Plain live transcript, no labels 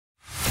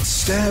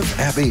Stav,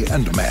 Abby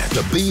and Matt,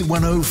 the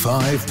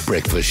B105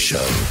 Breakfast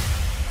Show.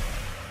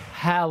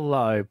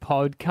 Hello,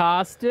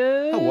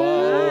 podcasters.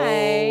 Hello.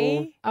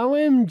 Hi.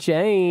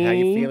 OMG. How are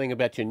you feeling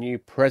about your new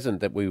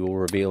present that we will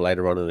reveal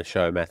later on in the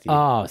show, Matthew?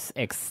 Oh,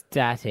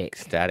 ecstatic.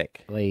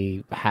 Ecstatic.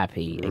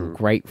 Happy and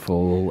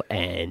grateful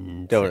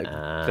and... Don't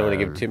want to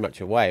give too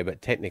much away,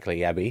 but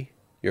technically, Abby,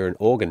 you're an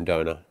organ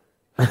donor.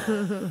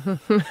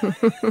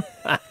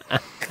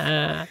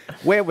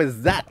 Where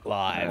was that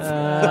live?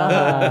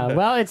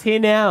 well, it's here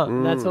now.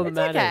 That's all that It's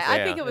matters. okay.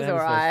 I think it was all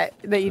right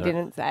that you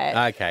didn't say it.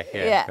 Okay,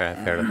 yeah.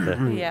 Yeah. Fair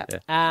enough. Yeah.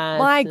 My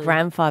My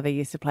grandfather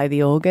used to play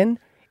the organ.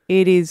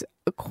 It is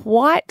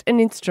quite an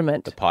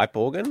instrument. The pipe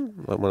organ?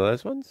 One of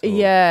those ones? Or-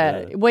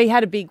 Yeah. Well, he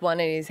had a big one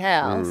in his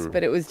house,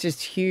 but it was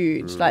just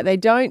huge. Like, they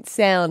don't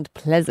sound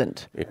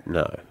pleasant.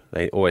 No,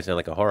 they always sound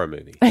like a horror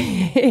movie.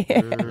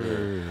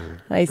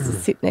 I used to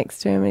sit next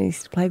to him and he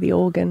used to play the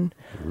organ.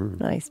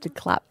 And I used to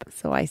clap,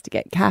 so I used to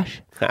get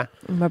cash. And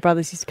my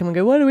brothers used to come and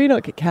go, why do we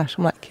not get cash?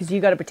 I'm like, because you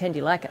got to pretend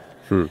you like it.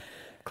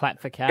 Clap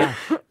for cash.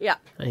 Yeah.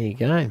 There you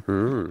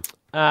go.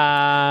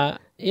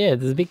 Yeah,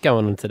 there's a bit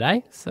going on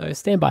today, so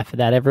stand by for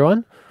that,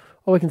 everyone.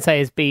 All we can say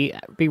is be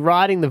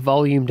riding the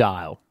volume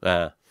dial.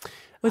 Was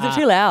it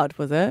too loud,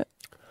 was it?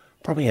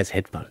 Probably has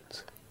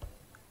headphones.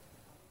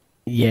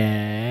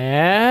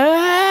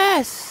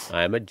 Yes.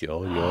 I am a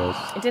genius.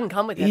 It didn't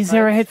come with Is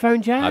there a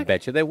headphones. headphone jack? I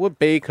bet you there would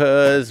be,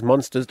 because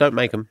monsters don't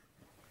make them.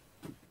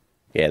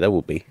 Yeah, there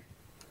will be.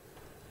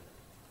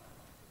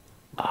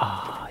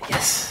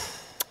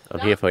 Yes. I'm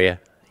here for you.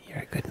 You're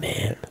a good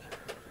man.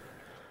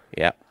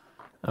 Yeah.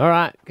 All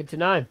right, good to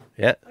know.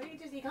 Yeah.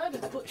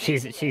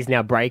 She's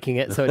now breaking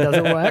it, so it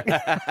doesn't work.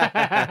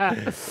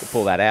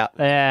 Pull that out.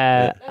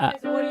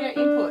 audio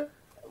input.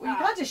 Well, you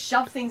can't just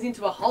shove things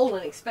into a hole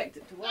and expect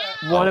it to work.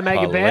 Want to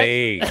make a bet?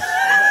 Please.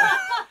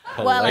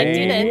 Well, I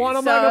didn't.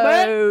 Wanna make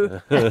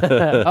a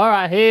so... All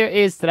right, here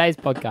is today's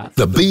podcast.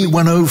 The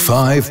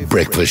B105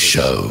 Breakfast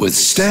Show with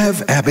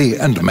Stav, Abby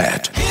and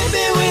Matt. Hit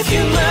me with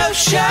your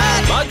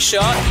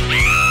mugshot,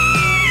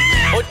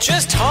 or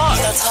just hot.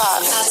 That's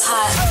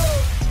hot.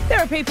 There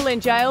are people in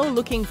jail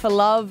looking for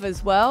love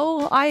as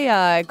well.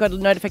 I got a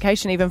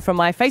notification even from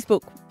my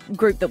Facebook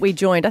group that we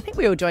joined. I think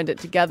we all joined it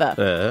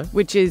together,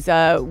 which is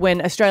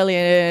when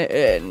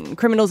Australian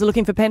criminals are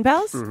looking for pen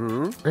pals.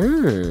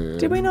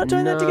 Did we not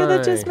join that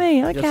together? Just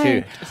me?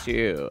 Okay. Just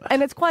you.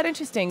 And it's quite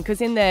interesting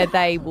because in there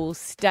they will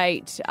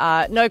state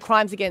no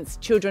crimes against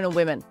children and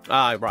women.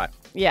 Ah, right.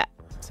 Yeah.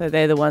 So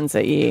they're the ones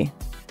that you...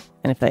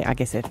 And I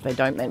guess if they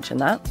don't mention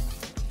that,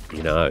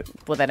 You know.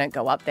 well, they don't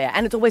go up there.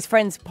 And it's always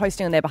friends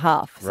posting on their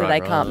behalf, so they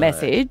can't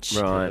message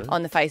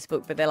on the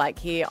Facebook. But they're like,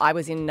 here, I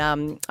was in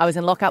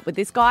lockup with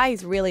this guy.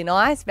 He's really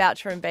nice.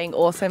 Vouch for him being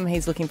awesome.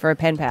 He's looking for a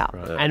pen pal.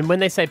 Right. And when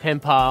they say pen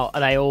pal,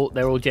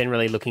 they're all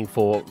generally looking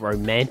for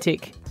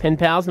romantic pen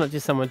pals, not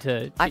just someone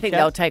to I think chit-chat?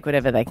 they'll take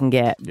whatever they can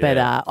get, but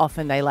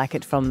often they like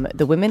it from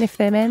the women if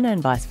they're men,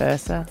 and vice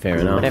versa. Fair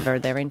enough. Whatever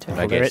they're into.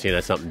 I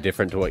guess, something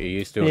different to what you're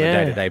used to on Yeah.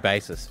 a day-to-day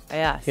basis.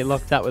 Yes. Get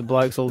locked up with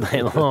blokes all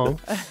day long.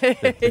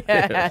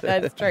 Yeah,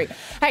 that's true.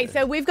 Hey,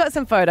 so we've got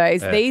some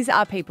photos. These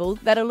are people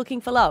that are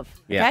looking for love,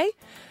 Yeah. okay?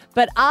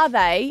 But are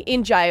they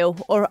in jail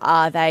or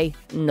are they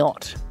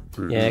not?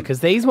 Yeah, because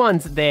these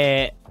ones,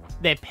 their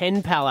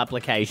pen pal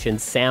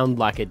applications sound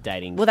like a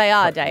dating. Well, they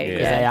are dating.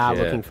 because they are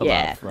Yeah. looking for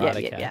Yeah, love. Right,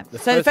 yeah, okay. yeah.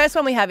 So the first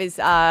one we have is,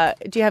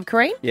 do you have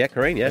Kareen? Yeah,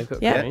 Kareen, yeah.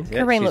 Yeah, Kareen.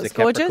 Kareen she's looks a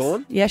gorgeous.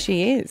 Capricorn. Yeah,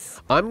 she is.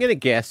 I'm going to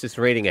guess, just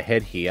reading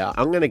ahead here,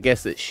 I'm going to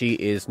guess that she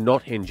is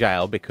not in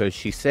jail because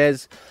she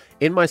says,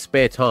 in my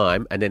spare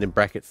time, and then in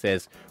brackets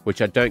says,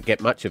 which I don't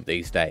get much of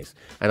these days.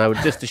 And I would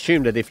just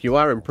assume that if you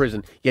are in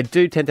prison, you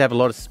do tend to have a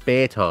lot of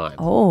spare time.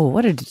 Oh,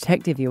 what a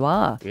detective you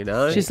are. You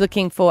know? She's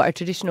looking for a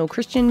traditional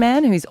Christian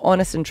man who's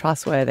honest and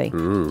trustworthy.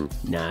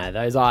 No,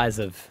 those eyes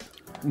have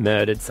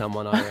murdered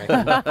someone, I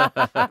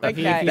reckon. If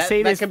you Okay.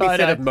 see that this can photo, be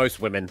said of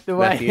most women, the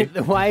way, Matthew.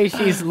 the way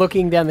she's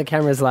looking down the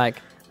camera is like,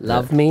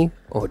 love me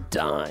or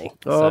die.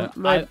 Oh, So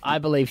mate. I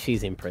believe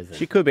she's in prison.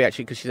 She could be,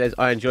 actually, because she says,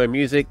 I enjoy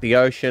music, the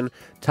ocean,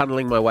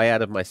 tunnelling my way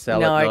out of my cell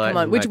No, at night. come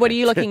on. and What are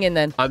you looking in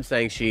then? I'm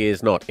saying she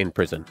is not in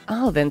prison.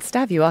 Oh, then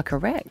Stav, you are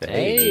correct.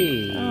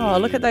 Hey. Oh,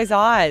 look at those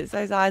eyes.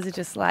 Those eyes are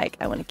just like,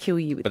 I want to kill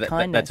you with But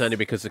kindness. that's only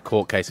because the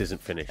court case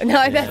isn't finished.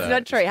 No, that's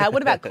not true.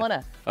 What about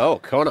Connor? Oh,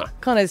 Connor.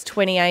 Connor's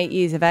 28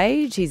 years of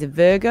age. He's a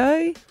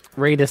Virgo.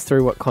 Read us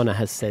through what Connor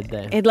has said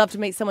there. He'd love to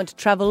meet someone to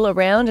travel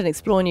around and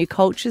explore new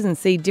cultures and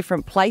see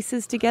different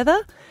places together.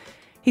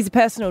 He's a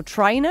personal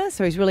trainer,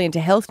 so he's really into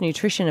health,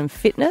 nutrition and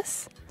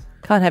fitness.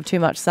 Can't have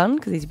too much sun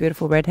because he's a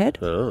beautiful redhead.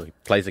 Oh, he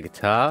plays the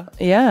guitar.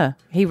 Yeah,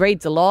 he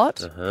reads a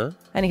lot. Uh-huh.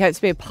 And he hopes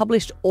to be a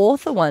published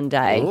author one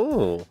day.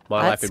 Oh,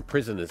 My That's- Life in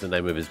Prison is the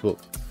name of his book.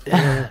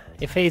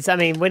 If he's,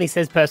 when he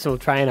says personal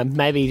trainer,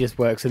 maybe he just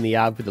works in the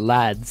yard with the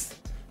lads.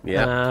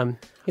 Yeah.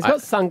 He's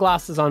got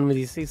sunglasses on with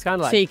he's kind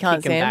of like So you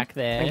can't see kicking him? back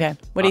there. Okay.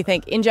 What do you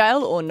think? In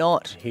jail or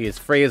not? He is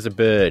free as a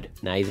bird.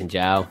 No, he's in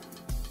jail.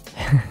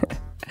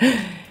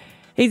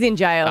 He's in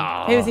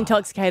jail. He was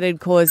intoxicated,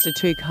 caused a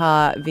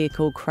two-car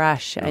vehicle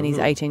crash, and his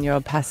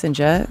 18-year-old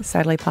passenger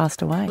sadly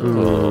passed away.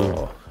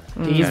 Oh,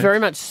 He's very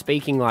much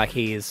speaking like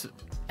he is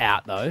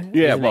out, though.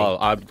 Yeah, isn't he? well,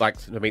 I'd like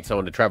to meet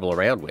someone to travel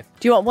around with.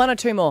 Do you want one or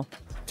two more?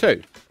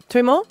 Two.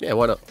 Two more? Yeah,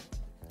 why not?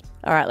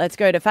 All right, let's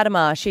go to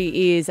Fatima.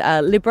 She is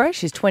Libra.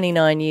 She's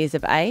 29 years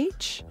of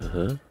age.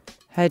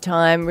 Her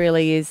time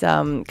really is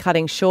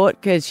cutting short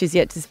because she's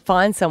yet to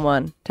find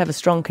someone to have a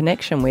strong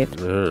connection with.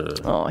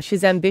 Oh,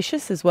 she's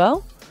ambitious as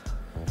well.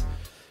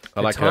 I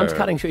like Time's her.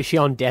 cutting short. Is she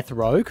on death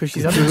row? Because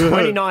she's only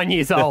 29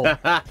 years old. So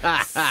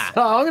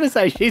I'm going to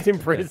say she's in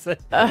prison.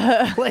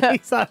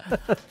 Please.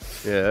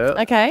 Yeah.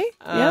 Okay.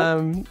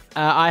 Yeah.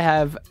 I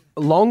have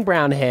long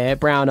brown hair,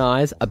 brown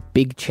eyes, a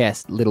big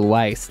chest, little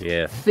waist.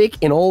 Yeah. Thick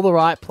in all the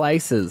right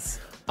places.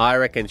 I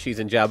reckon she's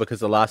in jail because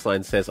the last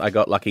line says, I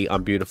got lucky,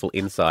 I'm beautiful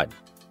inside.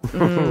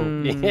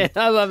 Yeah,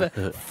 I love it.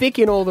 Thick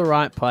in all the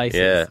right places.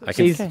 Yeah, I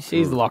can-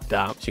 she's locked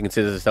up. She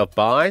considers herself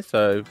bi,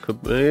 so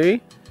could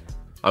be.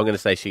 I'm going to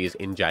say she is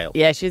in jail.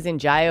 Yeah, she's in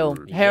jail.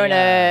 Her and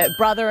her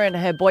brother and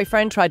her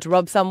boyfriend tried to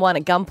rob someone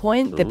at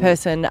gunpoint. The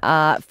person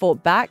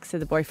fought back, so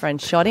the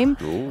boyfriend shot him.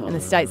 And the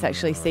state's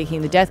actually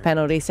seeking the death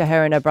penalty, so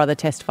her and her brother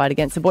testified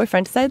against the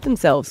boyfriend to save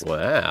themselves.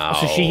 Wow.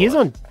 So she is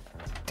on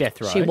death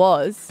row. She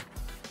was,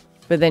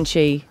 but then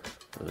she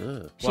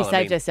Well,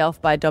 saved herself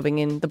by dobbing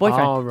in the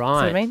boyfriend. Oh, right.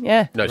 See what I mean?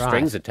 Yeah. No Right.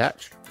 strings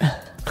attached.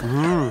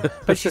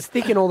 But she's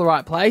thick in all the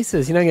right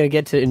places. You're not going to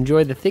get to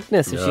enjoy the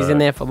thickness if she's in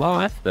there for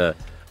life.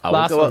 I will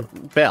Last go one.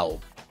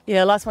 Belle.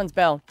 Yeah, last one's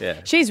Belle.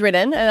 Yeah. She's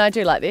written, and I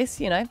do like this,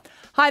 you know.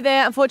 Hi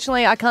there.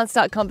 Unfortunately, I can't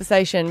start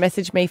conversation.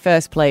 Message me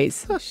first,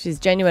 please. She's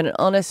genuine and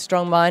honest,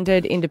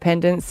 strong-minded,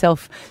 independent,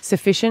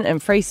 self-sufficient, and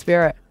free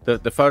spirit.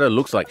 The photo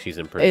looks like she's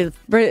in prison.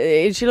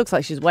 She looks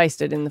like she's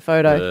wasted in the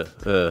photo.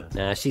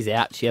 Nah, she's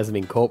out. She hasn't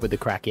been caught with the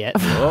crack yet.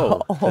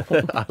 Oh.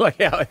 I like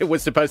how it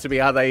was supposed to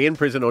be, are they in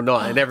prison or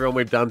not? And everyone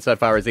we've done so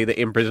far is either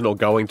in prison or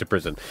going to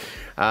prison.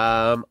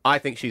 I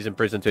think she's in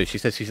prison too. She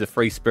says she's a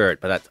free spirit,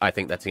 but I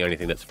think that's the only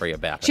thing that's free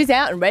about her. She's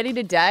out and ready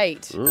to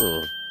date.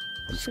 Ooh,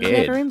 I'm She was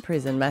never scared. in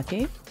prison,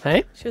 Matthew.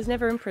 Hey? She was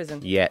never in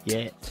prison. Yet.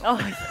 Oh,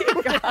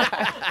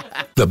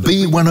 The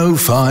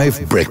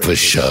B105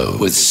 Breakfast Show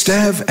with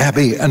Stav,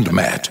 Abby, and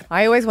Matt.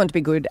 I always want to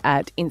be good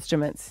at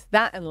instruments,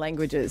 that and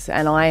languages,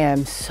 and I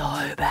am so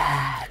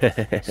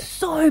bad.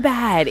 So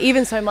bad.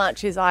 Even so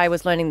much as I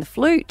was learning the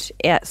flute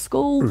at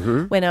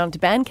school, went out to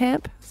band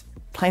camp,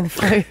 playing the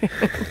flute.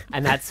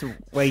 And that's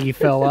where you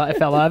fell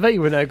over? You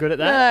were no good at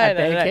that?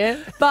 No.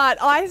 Camp? But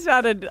I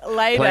started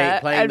later.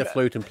 Playing the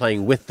flute and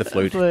playing with the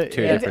flute. Two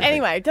different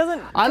Anyway, it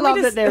doesn't. I can we love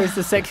just- that there is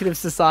a section of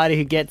society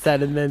who gets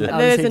that and then others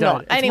There's who a don't.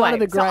 not. It's Anyway, one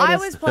of the so I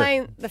greatest. was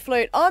playing the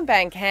flute on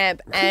band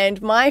camp,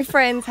 and my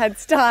friends had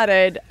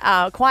started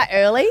quite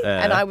early,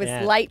 and I was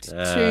late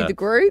to the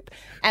group,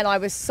 and I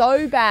was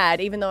so bad,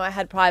 even though I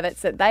had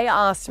privates, that they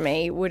asked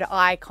me, would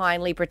I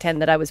kindly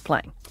pretend that I was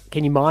playing?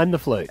 Can you mime the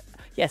flute?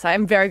 Yes, I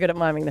am very good at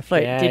miming the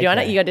flute. Yeah, Did you on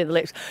it? okay. You got to do the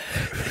lips.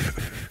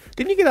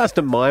 Didn't you get asked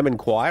to mime and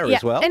choir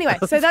as well? Anyway,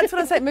 so that's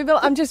what I'm saying. Maybe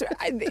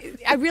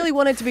I really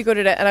wanted to be good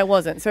at it, and I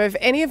wasn't. So if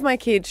any of my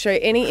kids show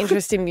any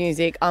interest in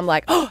music, I'm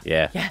like, oh,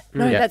 Yeah.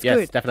 that's yes,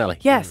 good. definitely.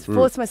 Yes,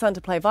 force my son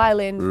to play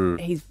violin.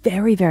 He's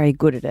very, very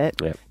good at it.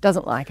 Yep.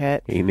 Doesn't like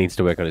it. He needs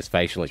to work on his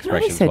facial You know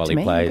what he expressions said while to he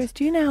me? He plays. goes,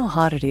 do you know how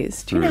hard it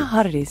is? Do you know how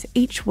hard it is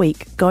each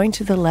week going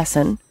to the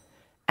lesson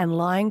and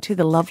lying to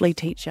the lovely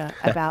teacher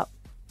about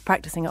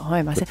practicing at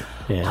home? I said,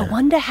 I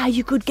wonder how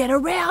you could get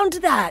around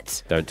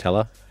that. Don't tell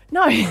her.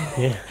 No.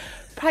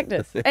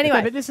 Practice. No,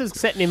 Anyway. but this is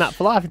setting him up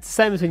for life. It's the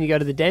same as when you go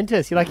to the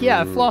dentist. You're like,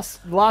 I floss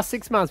the last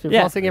 6 months, been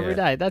Yeah. flossing every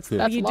day. That's You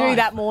do life.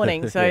 that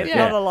morning, so it's Yeah.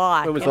 not a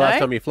lie. When was you the last know?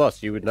 time you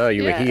flossed? You would know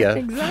you were Yeah, here.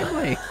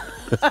 Exactly.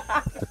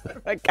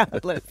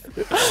 Regardless.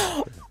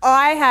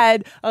 I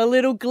had a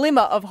little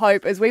glimmer of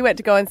hope as we went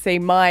to go and see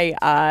my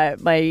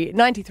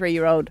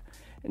 93-year-old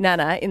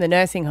Nana in the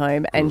nursing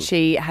home, and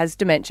she has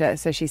dementia.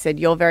 So she said,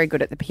 you're very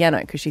good at the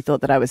piano, because she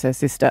thought that I was her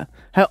sister.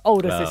 Her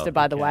older sister,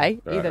 by the way.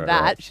 Either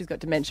that, she's got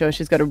dementia, or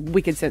she's got a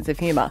wicked sense of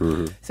humour.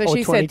 So Or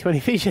she said,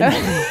 20/20 vision.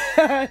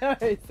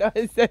 so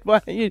I said, why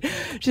don't you?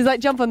 She's like,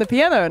 jump on the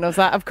piano. And I was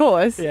like, of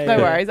course, no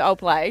worries, I'll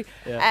play.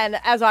 Yeah. And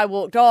as I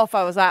walked off,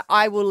 I was like,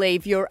 I will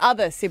leave your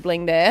other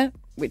sibling there,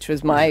 which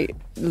was my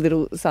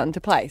little son,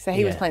 to play. So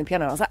he was playing the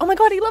piano. I was like, oh my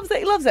God, he loves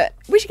it.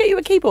 We should get you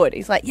a keyboard.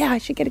 He's like, yeah, I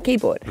should get a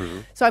keyboard.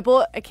 So I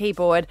bought a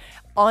keyboard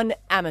on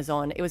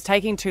Amazon. It was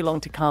taking too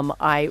long to come.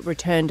 I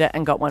returned it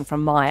and got one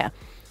from Maya.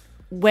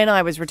 When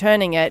I was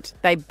returning it,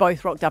 they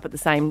both rocked up at the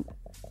same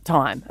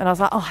time. And I was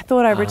like, oh, I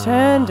thought I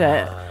returned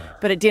it,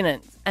 but it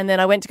didn't. And then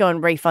I went to go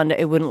and refund it.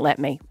 It wouldn't let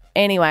me.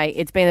 Anyway,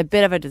 it's been a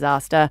bit of a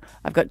disaster.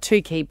 I've got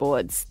 2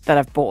 keyboards that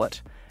I've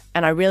bought,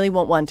 and I really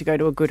want one to go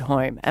to a good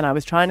home. And I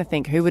was trying to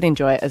think who would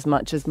enjoy it as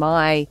much as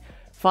my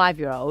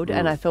 5-year-old,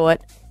 and I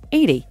thought,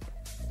 Edie.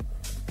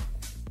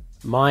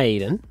 My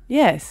Eden.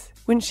 Yes.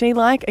 Wouldn't she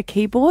like a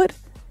keyboard?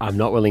 I'm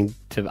not willing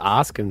to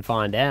ask and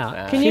find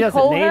out. Can she you doesn't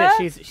call need her?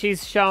 it.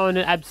 She's shown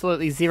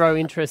absolutely zero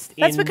interest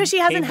in That's because she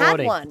hasn't had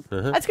keyboarding. one.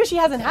 That's because she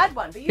hasn't had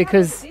one. But you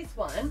Because- have this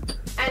one,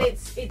 and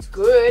it's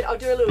good. I'll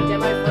do a little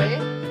demo for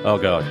you. Oh,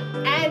 God.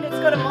 And it's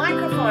got a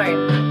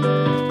microphone.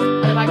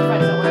 And the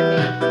microphone's not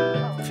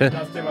working.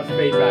 That's too much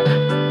feedback.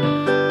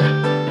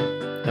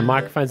 The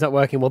microphone's not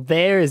working. Well,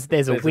 there's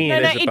a win.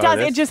 No, There's a it does.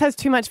 bonus. It just has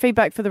too much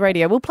feedback for the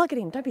radio. We'll plug it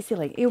in. Don't be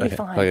silly. It'll be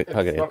fine.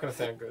 Plug it in. going to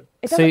sound good.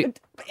 It doesn't,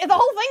 the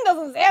whole thing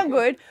doesn't sound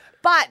good,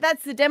 but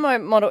that's the demo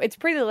model. It's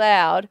pretty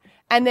loud.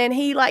 And then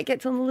he like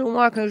gets on the little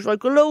mic and he's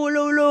like, hello,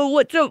 hello, hello,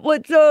 what's up,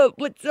 what's up,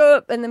 what's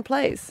up? And then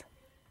plays.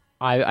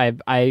 I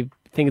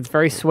think it's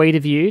very sweet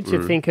of you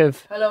to think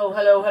of... Hello,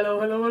 hello, hello,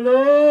 hello,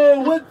 hello,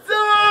 what's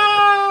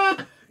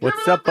up?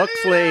 What's up,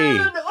 Buxley?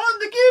 On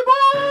the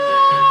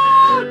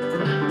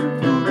keyboard!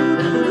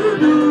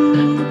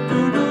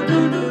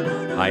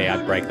 Oh, yeah,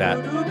 I'd break that.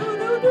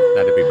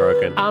 That'd be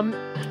broken.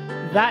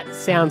 That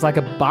sounds like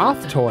a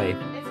bath toy.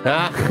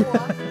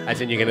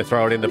 As in you're going to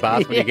throw it in the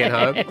bath when you get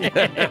home?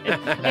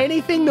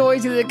 Anything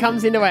noisy that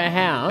comes into our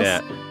house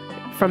Yeah.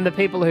 from the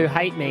people who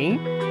hate me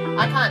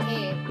I can't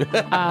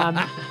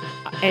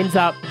hear. ends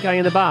up going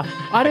in the bath.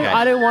 I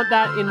don't want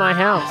that in my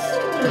house.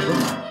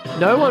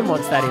 No one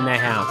wants that in their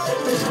house.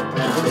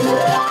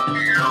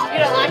 You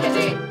don't like it, do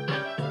you?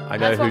 I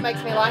know That's what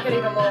makes me like it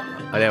even more.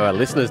 I know our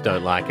listeners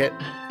don't like it.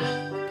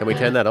 Can we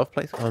turn that off,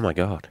 please? Oh, my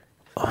God.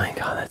 Oh my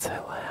God, that's so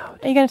loud.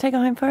 Are you going to take her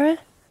home for her?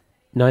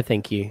 No,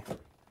 thank you.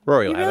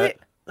 Rory will have it.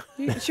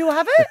 She'll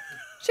have it?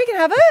 She can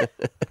have it?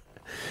 Do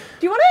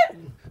you want it?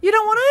 You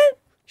don't want it?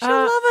 She'll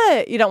love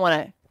it. You don't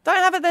want it. Don't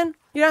have it then.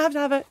 You don't have to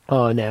have it.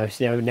 Oh, now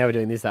we're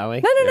doing this, are we?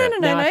 No.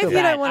 I If feel you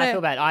bad. don't want I feel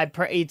it.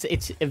 bad.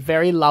 It's a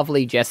very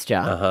lovely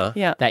gesture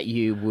Yeah. that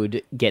you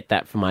would get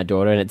that for my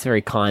daughter, and it's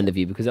very kind of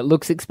you because it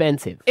looks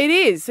expensive. It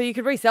is. So you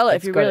could resell it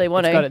if you really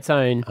want to. It's got its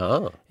own.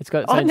 Oh. It's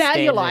got its Oh, own now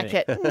you standard like in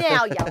it.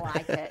 Now you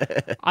like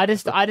it. I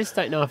just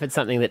don't know if it's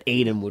something that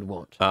Eden would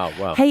want. Oh,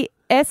 well. Hey,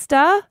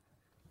 Esther?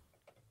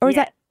 Or is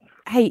that...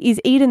 Hey, is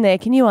Eden there?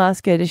 Can you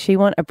ask her, does she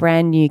want a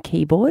brand new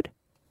keyboard?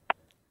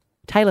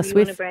 Taylor You want a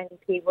Swift. brand new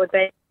keyboard,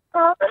 but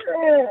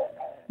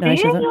No,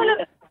 she doesn't.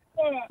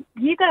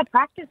 you got to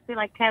practice to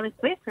like Taylor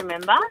Swift,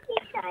 remember?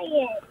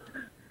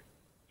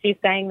 She's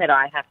saying that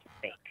I have to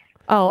speak.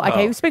 Oh,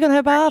 okay. We'll speak on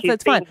her behalf. She's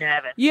That's fine. being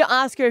nervous. You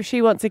ask her if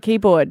she wants a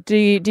keyboard.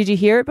 Did you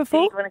hear it Do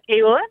before? you want a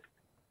keyboard?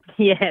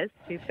 Yes,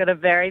 she's got a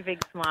very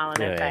big smile on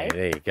her Yeah, face,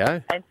 there you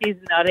go. and she's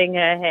nodding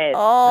her head.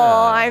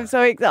 Oh, I'm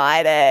so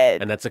excited.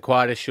 And that's as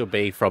quiet as she'll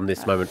be from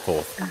this moment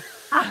forth.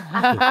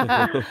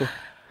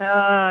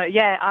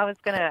 Yeah, I was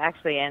going to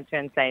actually answer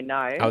and say no.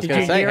 I was Did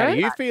going you to say, hear how do it?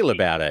 you feel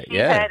about it? She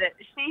Yeah. heard it.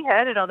 She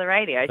heard it on the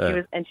radio.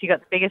 She got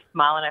the biggest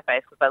smile on her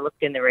face because I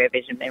looked in the rear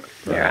vision mirror.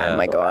 Oh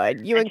my God.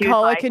 You and she was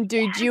Koa like, can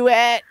do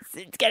duets.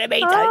 It's going to be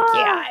so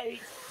cute.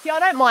 See, I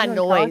don't mind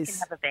You and Carl noise. can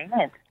have a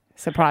band.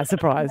 Surprise,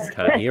 surprise.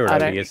 Can't hear it I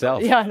over don't-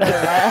 yourself. Yeah, I know.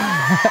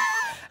 Right?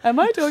 Am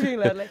I talking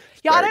loudly?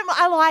 Yeah,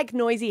 I like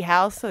noisy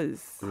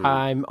houses.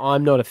 I'm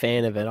not a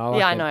fan of it. I like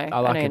Yeah, I know. I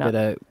like I a know bit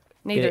you're of.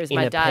 Neither bit is of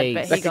my inner dad, peace.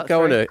 but he That got could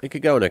go in through. it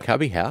could go in a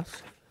cubby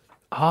house.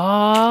 Oh,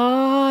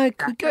 I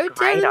could go a down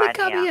great in the idea.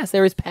 cubby house.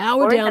 There is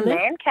power Or in down the there.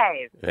 man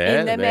cave. Yeah,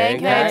 In the man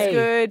cave's cave.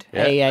 good.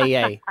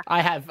 Hey.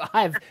 I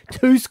have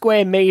 2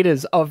 square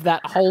meters of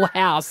that whole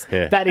house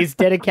Yeah. that is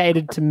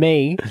dedicated to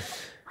me.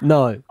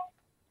 No.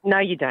 No,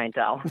 you don't,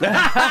 doll.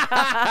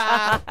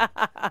 Yeah.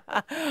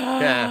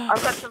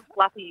 I've got some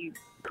fluffy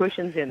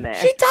cushions in there.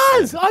 She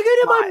does. I go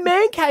to my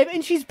man cave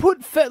and she's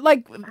put foot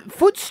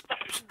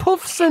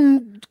puffs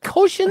and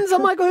cushions.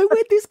 I'm like, where'd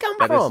this come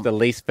That from? is the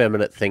least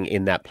feminine thing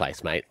in that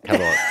place, mate. Come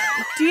on.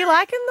 Do you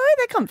like them though?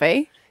 They're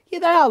comfy. Yeah,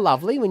 they are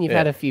lovely when you've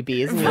had a few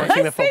beers and you're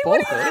watching the football.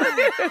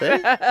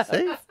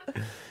 See?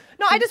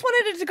 No, I just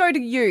wanted it to go to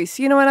use,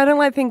 you know, and I don't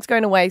like things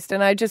going to waste.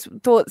 And I just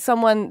thought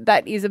someone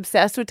that is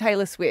obsessed with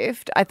Taylor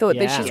Swift, I thought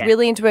that Yeah. she's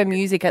really into her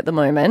music at the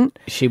moment.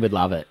 She would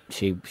love it.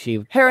 She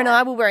Her and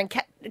I were wearing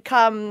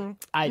matching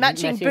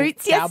matching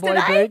boots cowboy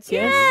yesterday. boots,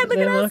 yes. Yeah, look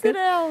They at us like it.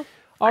 now.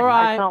 all I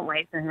right. can't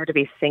wait for her to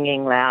be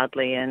singing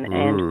loudly and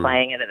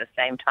playing it at the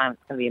same time.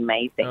 It's going to be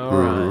amazing. All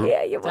right.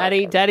 Yeah, you're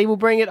right. Daddy will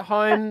bring it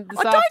home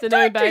this afternoon,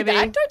 don't baby. do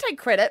that. Don't take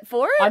credit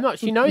for it. I'm not.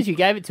 She knows you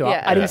gave it to her.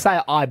 Yeah. I didn't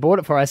say I bought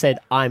it for her. I said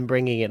I'm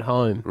bringing it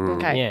home.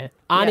 Okay. Yeah.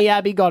 Auntie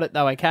Abby got it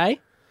though. Okay.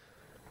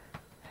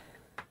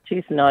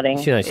 She's nodding.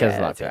 She doesn't like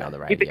that's to right. on the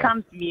She radio.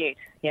 becomes mute.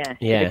 Yeah,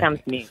 Yeah. she becomes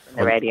mute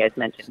when the radio's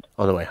mentioned.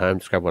 On the way home,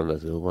 just grab one of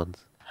those little ones.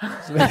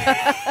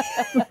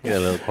 Get a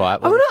little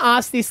quiet I one. want to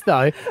ask this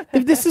though.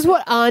 If this is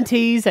what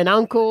aunties and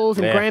uncles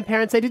and Yeah.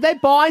 grandparents say, do they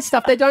buy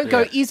stuff? They don't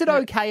go, is it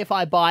okay if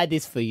I buy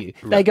this for you?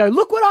 They go,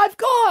 look what I've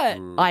got.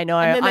 I know.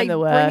 And then I'm they the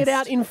worst. bring it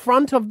out in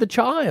front of the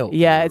child.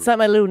 Yeah, it's like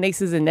my little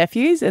nieces and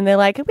nephews, and they're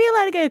like, "Are we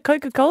allowed to get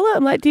Coca-Cola?"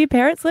 I'm like, "Do your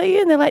parents let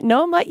you?" And they're like,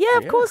 "No." I'm like, "Yeah,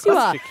 of course you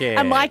are." you can.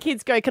 And my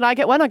kids go, "Can I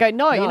get one?" I go,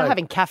 "No, you're No. not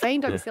having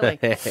caffeine. Don't be silly."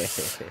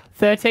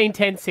 13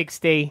 10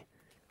 60.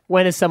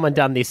 When has someone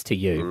done this to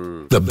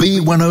you? The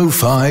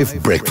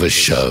B105 Breakfast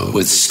Show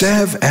with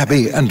Stav,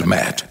 Abby, and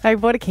Matt. I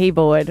bought a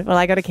keyboard. Well,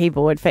 I got a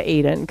keyboard for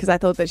Eden because I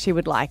thought that she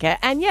would like it.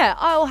 And yeah,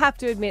 I'll have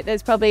to admit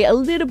there's probably a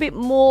little bit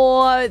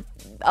more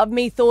of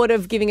me thought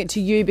of giving it to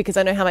you because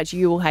I know how much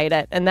you will hate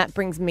it. And that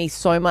brings me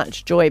so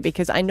much joy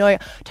because I don't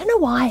know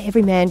why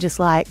every man just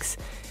likes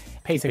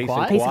Peace and Peace quiet.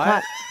 and peace and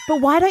quiet.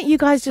 But why don't you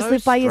guys just So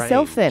live by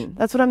yourself strange. then?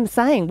 That's what I'm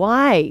saying.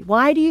 Why?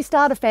 Why do you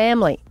start a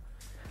family?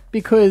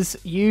 because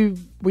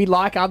we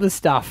like other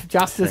stuff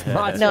just as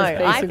much No, as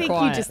peace I and think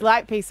quiet. you just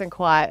like peace and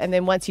quiet. And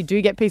then once you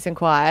do get peace and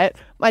quiet,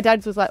 my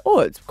dad was like, oh,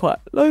 it's quite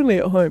lonely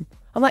at home.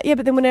 I'm like, yeah,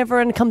 but then when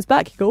everyone comes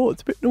back, you go, oh,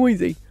 it's a bit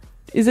noisy.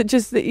 Is it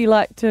just that you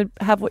like to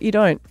have what you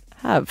don't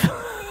have?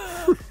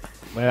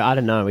 Well, I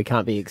don't know. We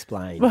can't be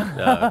explained. What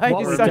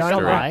You're we so don't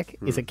sure. like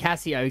is a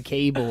Casio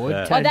keyboard.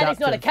 Oh, turned that up is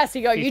not to a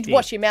Casio. 50. You'd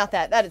wash your mouth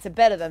out. That is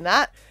better than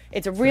that.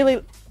 It's a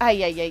really...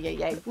 Hey,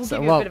 yeah. We'll So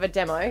give you what- a bit of a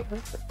demo.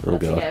 Oh,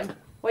 God. Again.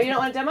 Well, you don't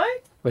want a demo?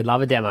 We'd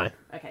love a demo.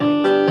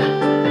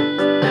 Okay.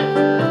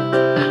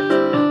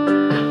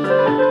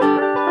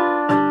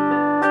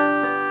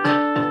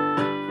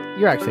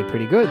 You're actually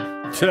pretty good.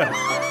 Do you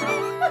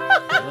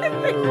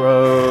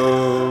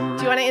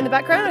want it in the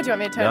background or do you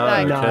want me to turn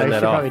it No, on? turn you that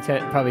should off.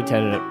 probably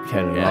turn it off.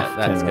 Yeah,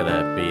 that's turn it going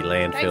off. to be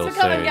landfill Thanks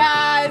for coming, soon.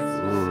 guys.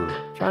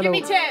 Trying Give to-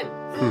 me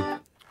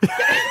 10.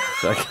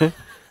 Okay.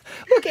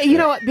 Look, you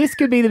know what? This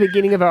could be the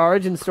beginning of her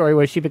origin story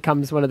where she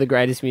becomes one of the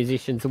greatest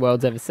musicians the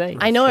world's ever seen.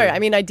 I know. I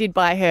mean, I did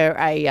buy her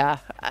a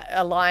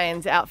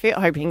Lions outfit,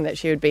 hoping that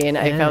she would be an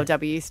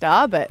AFLW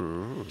star, but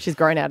she's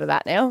grown out of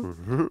that now.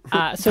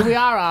 So we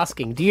are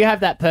asking, do you have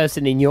that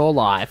person in your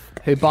life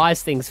who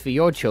buys things for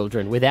your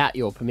children without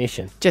your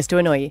permission? Just to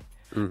annoy you.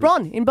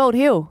 Ron, in Bold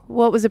Hill,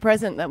 what was the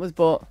present that was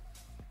bought?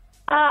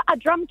 A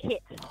drum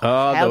kit.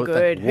 Oh, How the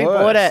good? Who worst.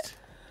 bought it?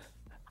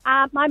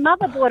 My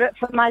mother bought it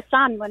for my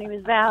son when he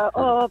was about,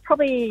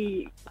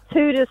 probably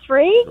 2 to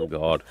 3. Oh,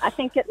 God. I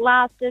think it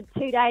lasted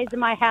 2 days in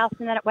my house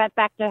and then it went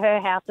back to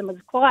her house and was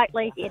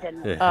quietly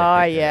hidden.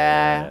 Oh,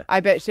 yeah. I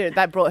bet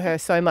that brought her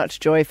so much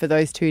joy for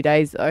those 2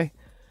 days, though.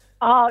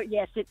 Oh,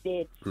 yes, it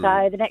did.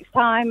 So the next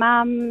time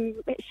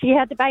she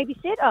had to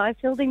babysit, I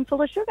filled him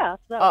full of sugar.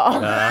 So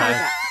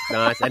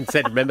Nice. And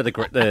said, remember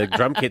the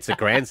drum kit's at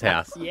Grand's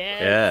house.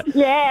 Yes.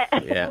 Yeah. yeah.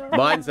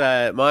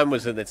 Yeah. Mine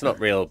was, it's not a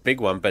real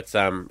big one, but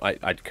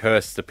I'd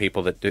curse the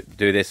people that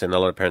do this, and a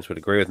lot of parents would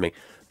agree with me,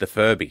 the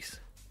Furbies.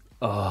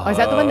 Oh, is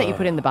that the one that you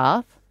put in the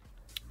bath?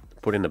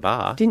 Put in the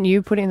bar. Didn't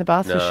you put it in the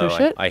bath No, to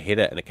shush it? I hit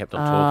it and it kept on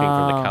talking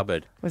from the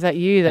cupboard. Was that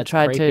you that That's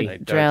tried creepy. to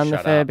Don't drown the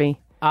shut up. Furby?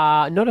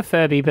 Not a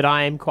Furby, but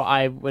I am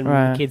quite. When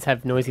Right. kids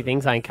have noisy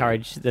things, I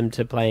encourage them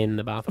to play in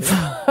the bathroom.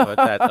 But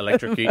that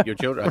electrocute your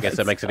children. I guess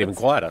that makes it even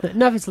quieter.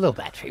 No, if it's a little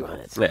battery one,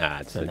 it's It's not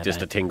that just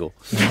bad. a tingle.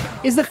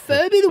 Is the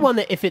Furby the one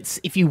that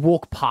if you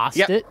walk past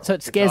Yep. it, so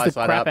it scares the Eyes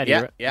light crap up. out of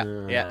Yeah,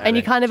 you? yeah. And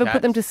you can't ever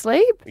put them to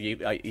sleep? You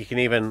can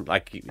even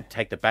you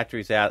take the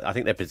batteries out. I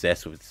think they're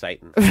possessed with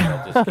Satan.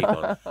 I'll just keep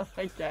on.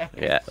 Okay.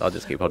 Yeah, I'll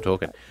just keep on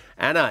talking.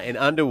 Anna, in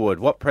Underwood,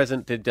 what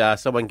present did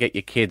someone get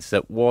your kids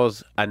that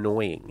was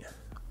annoying?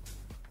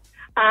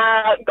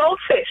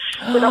 Goldfish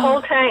with a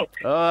whole tank.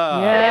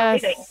 Oh,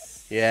 everything.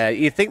 Yes. yeah.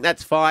 You think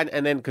that's fine,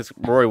 and then because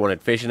Rory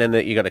wanted fish, and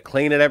then you got to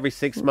clean it every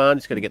 6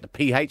 months. Got to get the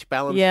pH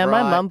balance. Yeah,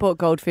 my right. mum bought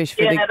goldfish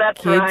for Yeah, the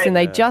that's kids, right. and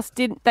they just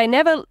didn't. They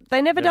never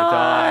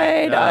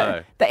died.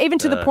 died, no. Even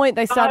to the point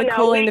they started no,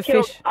 calling we the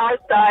killed- fish. Ours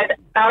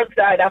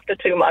died after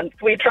 2 months.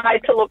 We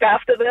tried to look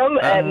after them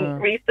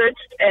and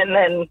researched, and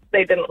then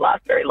they didn't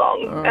last very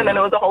long. And then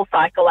it was a whole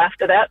cycle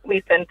after that.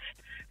 We spent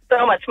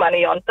so much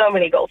money on so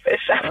many goldfish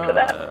after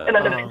that, and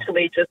then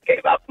eventually just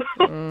gave up.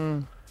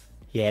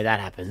 Yeah, that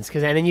happens.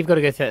 And then you've got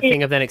to go through that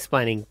thing of then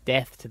explaining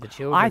death to the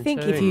children. I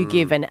think if too. you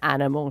give an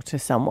animal to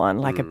someone,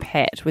 like a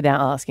pet, without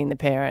asking the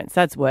parents,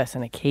 that's worse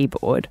than a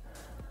keyboard.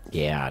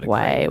 Yeah, I'd agree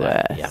Way with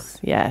that. worse.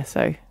 Yeah,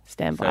 so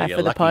stand by you're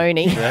for the lucky.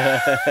 pony.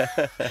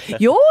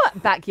 Your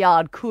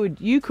backyard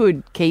you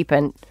could keep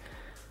a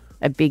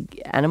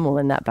big animal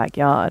in that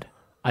backyard.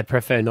 I'd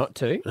prefer not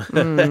to.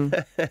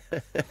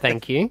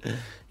 Thank you.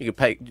 You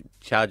could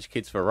charge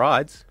kids for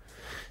rides,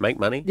 make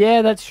money.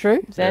 Yeah, that's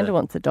true. Xander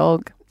wants a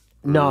dog.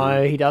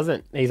 No, he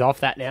doesn't. He's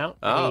off that now.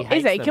 Oh. He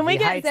Is hates he? them. Can we He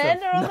get hates them.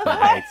 Xander on the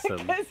I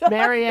hate them.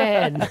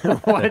 Marianne,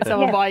 why did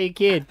someone buy your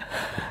kid?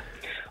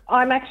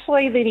 I'm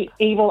actually the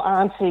evil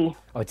auntie.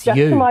 Oh, it's just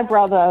you. to my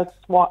brother's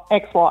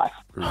ex-wife.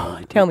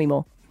 Tell me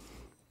more.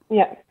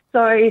 Yeah.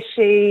 So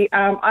she,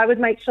 I would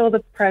make sure the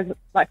present,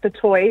 like the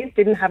toys,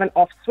 didn't have an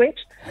off switch,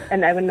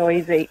 and they were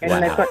noisy.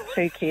 And they've got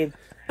 2 kids.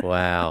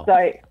 Wow.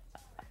 So,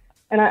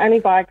 and I only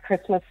buy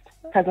Christmas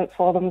presents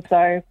for them.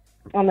 So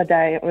on the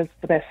day, it was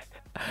the best.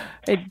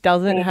 It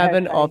doesn't have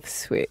an off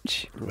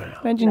switch.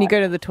 Imagine you go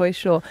to the toy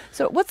store.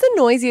 So what's the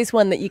noisiest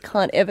one that you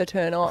can't ever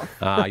turn off?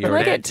 You're Can I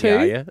an get auntie, 2?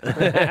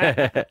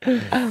 are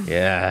you?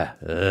 Yeah.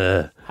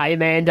 Hey,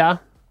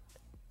 Amanda.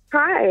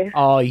 Hi.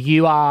 Oh,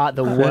 you are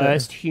the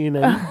worst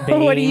human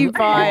being What do you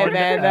buy, on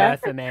Amanda?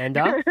 earth,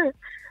 Amanda.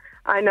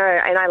 I know,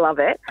 and I love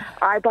it.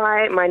 I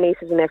buy my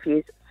nieces and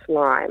nephews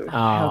slime.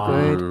 How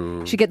good.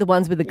 You should get the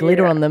ones with the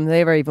glitter on them.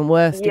 They're even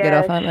worse to get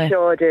off, aren't they?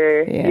 Sure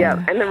do.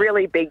 Yeah. And the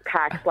really big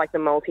packs, like the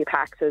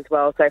multi-packs as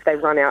well. So if they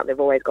run out, they've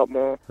always got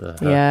more.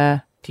 Yeah.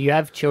 Do you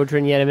have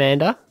children yet,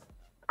 Amanda?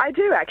 I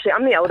do, actually.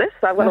 I'm the eldest,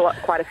 so I've got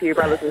quite a few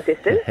brothers and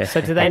sisters.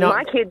 So do they and not...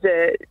 my kids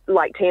are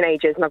like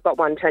teenagers, and I've got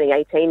one turning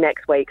 18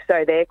 next week,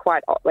 so they're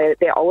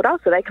older,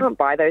 so they can't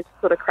buy those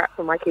sort of crap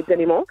for my kids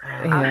anymore.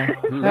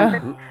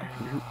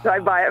 So I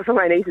buy it for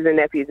my nieces and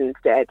nephews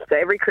instead. So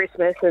every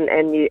Christmas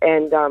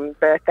and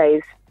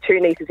birthdays, 2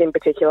 nieces in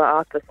particular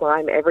ask for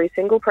slime every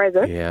single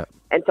present. Yeah.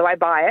 And so I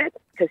buy it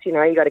because, you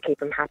got to keep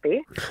them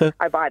happy.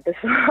 I buy the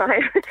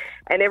slime.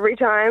 And every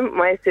time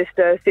my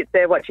sister sits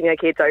there watching her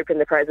kids open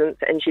the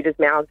presents and she just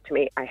mouths to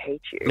me, I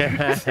hate you. Big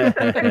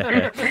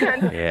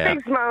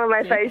smile on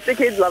my face. The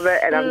kids love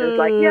it. And I'm just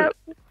like, yep,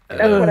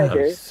 that's what I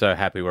do. I'm so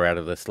happy we're out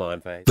of the slime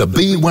phase. The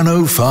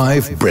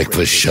B105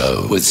 Breakfast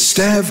Show with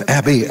Stav,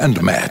 Abby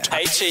and Matt.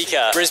 Hey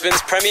Chica,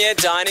 Brisbane's premier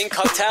dining,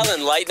 cocktail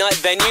and late night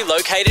venue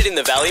located in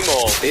the Valley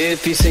Mall.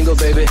 If you're single,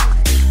 baby,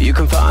 you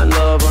can find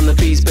love on the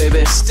beach,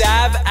 baby.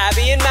 Stav,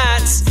 Abby and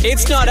Matt's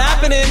It's Not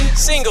Happening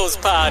Singles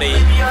Party.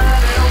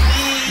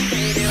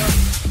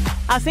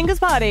 Our singles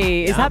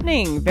party is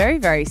happening very,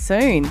 very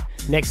soon.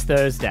 Next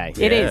Thursday.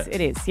 It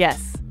is,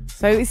 yes.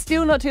 So it's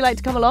still not too late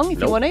to come along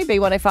if you want to,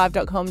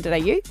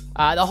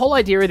 b105.com.au. The whole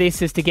idea of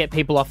this is to get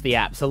people off the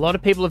apps. A lot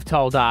of people have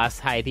told us,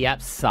 hey, the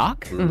apps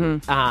suck.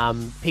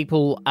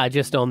 People are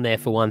just on there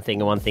for one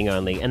thing and one thing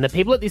only. And the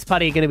people at this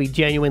party are going to be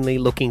genuinely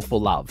looking for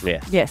love. Yeah.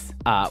 Yes.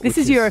 This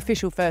is your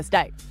official first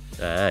date.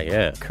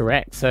 Yeah.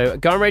 Correct. So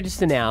go and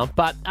register now.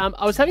 But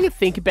I was having to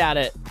think about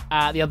it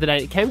the other day.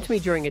 It came to me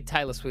during a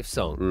Taylor Swift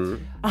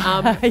song.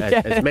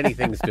 As many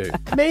things do.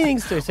 Many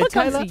things do. So What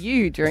Taylor, comes to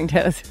you during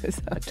Taylor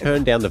Swift?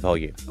 Turn down the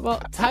volume. well,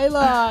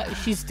 Taylor,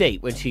 she's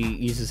deep when she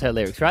uses her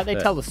lyrics, right? They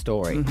tell the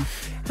story.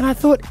 And I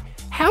thought,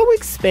 how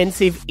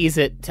expensive is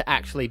it to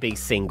actually be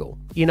single?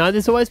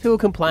 There's always people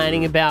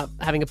complaining about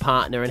having a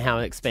partner and how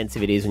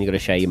expensive it is when you've got to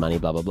share your money,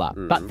 blah, blah, blah.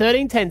 But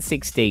 13, 10,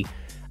 60,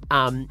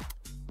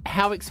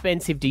 how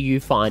expensive do you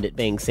find it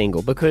being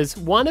single? Because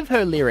one of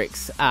her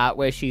lyrics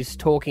where she's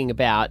talking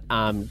about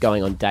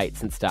going on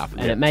dates and stuff,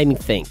 and it made me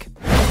think.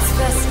 Let's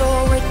fast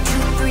forward to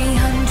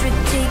 300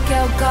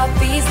 takeout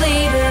coffees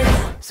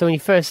later. So when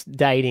you're first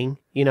dating,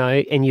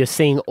 and you're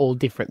seeing all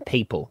different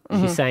people,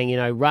 she's saying,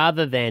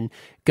 rather than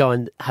go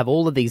and have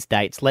all of these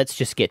dates, let's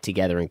just get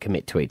together and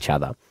commit to each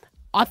other.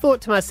 I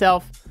thought to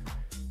myself,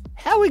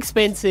 how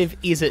expensive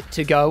is it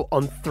to go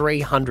on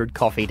 300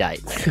 coffee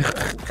dates?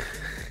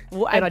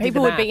 Well, and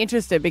people would be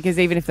interested because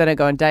even if they don't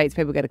go on dates,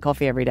 people get a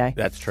coffee every day.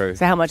 That's true.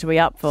 So how much are we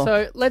up for?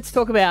 So let's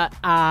talk about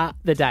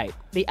the date.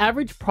 The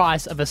average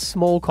price of a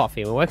small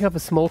coffee, we're working off a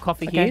small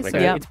coffee here, so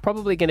it's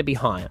probably going to be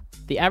higher.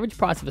 The average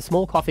price of a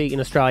small coffee in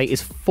Australia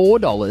is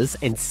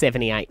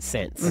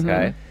 $4.78.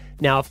 Okay.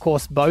 Now, of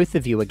course, both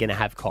of you are going to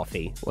have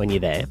coffee when you're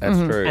there. That's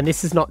true. And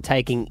this is not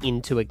taking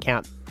into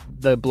account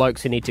the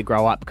blokes who need to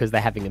grow up because they're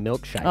having a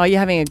milkshake. Oh, you're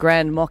having a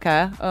grand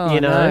mocha? Oh,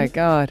 no,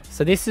 God.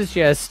 So this is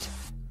just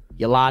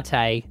your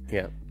latte.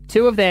 Yeah.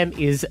 2 of them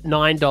is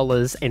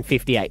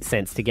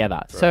 $9.58 together.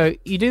 Right. So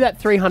you do that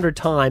 300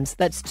 times,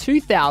 that's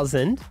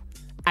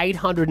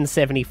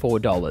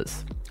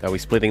 $2,874. Are we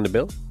splitting the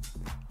bill?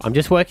 I'm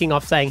just working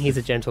off saying he's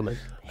a gentleman.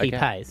 He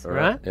pays, All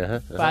right?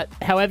 But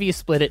however you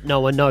split it,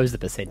 no one knows the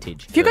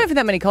percentage. If you're going for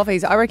that many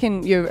coffees, I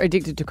reckon you're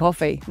addicted to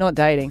coffee, not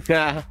dating.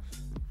 I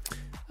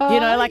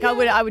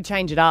would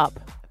change it up.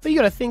 But you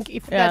got to think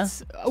if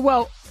that's...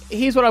 Well,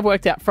 here's what I've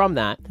worked out from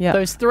that. Yeah.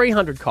 Those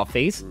 300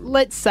 coffees,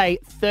 let's say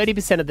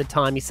 30% of the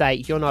time you say,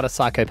 you're not a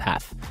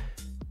psychopath.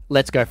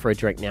 Let's go for a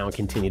drink now and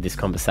continue this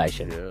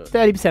conversation.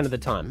 30% of the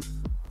time.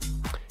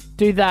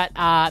 Do that,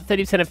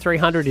 30% of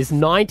 300 is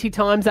 90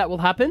 times that will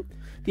happen.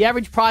 The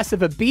average price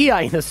of a beer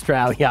in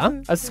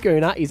Australia, a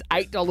schooner, is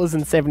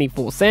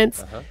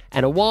 $8.74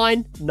 and a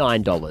wine,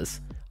 $9.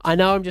 I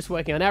know I'm just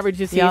working on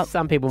averages here.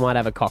 Some people might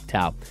have a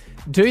cocktail.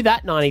 Do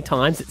that 90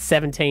 times, it's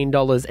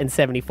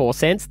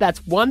 $17.74.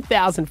 That's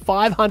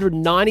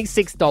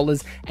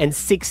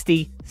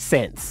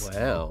 $1,596.60.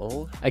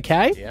 Wow.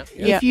 Okay?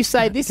 If you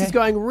say this is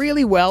going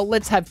really well,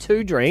 let's have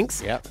 2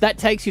 drinks. That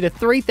takes you to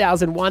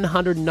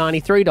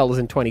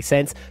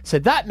 $3,193.20. So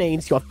that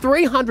means your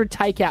 300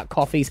 takeout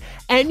coffees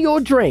and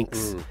your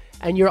drinks,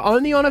 and you're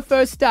only on a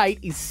first date,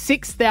 is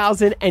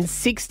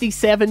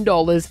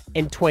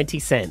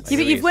 $6,067.20. Yeah,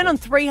 but you've went on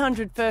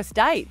 300 first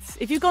dates.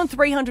 If you've gone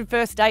 300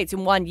 first dates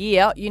in 1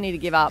 year, you need to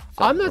give up.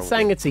 I'm not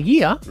saying it's a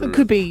year. It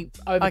could be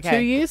over 2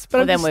 years.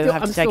 But then we'll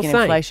have to take in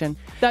inflation.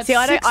 That's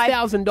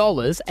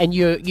 $6,000 and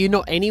you're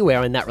not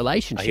anywhere in that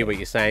relationship. I hear what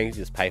you're saying.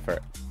 Just pay for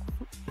it.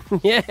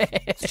 Yeah.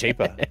 It's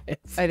cheaper.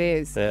 It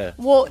is. Yeah.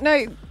 Well,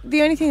 no,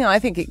 the only thing that I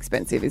think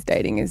expensive is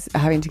dating is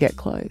having to get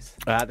clothes.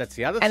 That's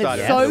the other And side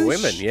it's of so the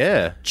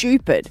women,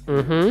 stupid.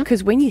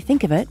 Because when you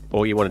think of it,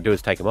 all you want to do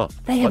is take them off.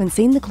 they haven't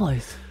seen the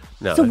clothes.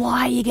 No. So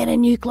why are you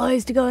getting new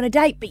clothes to go on a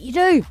date? But you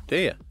do. Do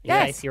you?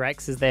 Yes. Your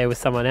ex is there with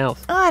someone else.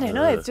 I don't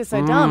know. It's just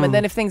so dumb. And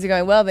then if things are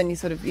going well, then you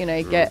sort of,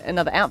 get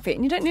another outfit.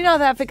 And you don't need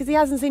another outfit because he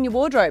hasn't seen your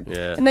wardrobe.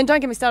 Yeah. And then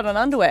don't get me started on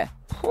underwear.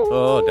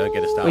 Oh, don't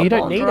get us started. Well, you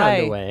don't need Great.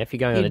 underwear if you're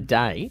going on a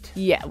date.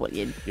 Yeah, well,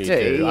 you do.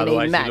 do. You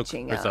Otherwise need you look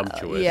matching.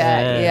 presumptuous.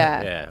 Yeah.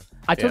 Yeah.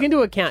 I took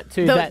into account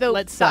too that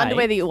let's say the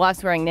underwear that your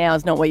wife's wearing now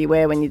is not what you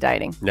wear when you're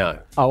dating. No.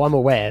 Oh, I'm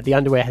aware. The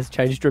underwear has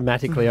changed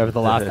dramatically over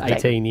the last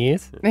 18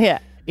 years. Yeah.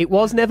 It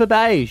was never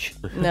beige.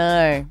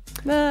 No.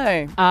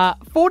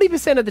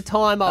 40% of the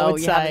time, I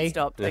would you say, haven't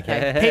stopped.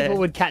 Okay. people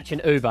would catch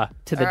an Uber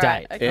to the All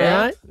right, date. okay.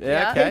 All right?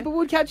 Yeah, okay. People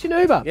would catch an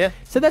Uber. Yeah.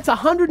 So that's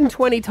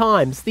 120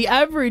 times. The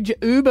average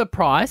Uber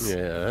price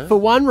for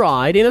one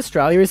ride in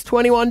Australia is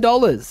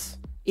 $21.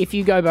 If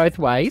you go both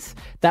ways,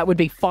 that would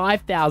be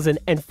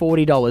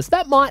 $5,040.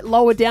 That might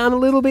lower down a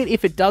little bit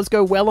if it does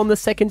go well on the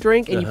second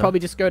drink and you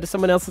probably just go to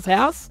someone else's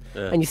house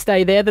and you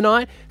stay there the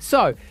night.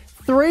 So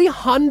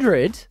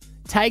 300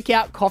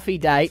 takeout coffee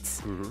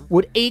dates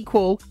would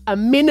equal a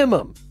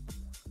minimum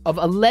of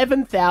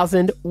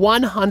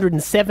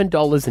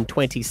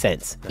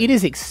 $11,107.20. It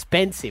is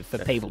expensive for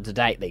people to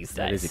date these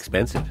days. It is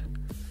expensive.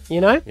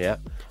 You know? Yeah.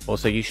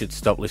 Also, you should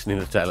stop listening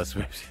to Taylor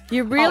Swift.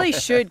 You really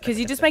should, because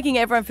you're just making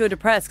everyone feel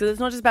depressed, because it's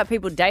not just about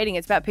people dating,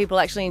 it's about people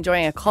actually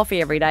enjoying a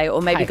coffee every day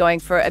or maybe going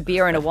for a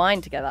beer and a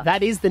wine together.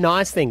 That is the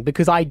nice thing,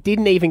 because I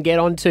didn't even get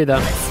onto them.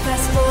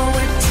 Fast forward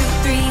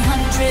to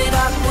 300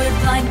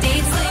 awkward blind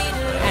dates later.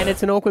 And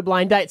it's an awkward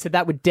blind date, so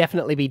that would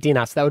definitely be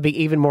dinner. So that would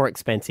be even more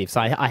expensive. So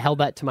I held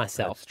that to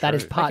myself. That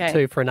is part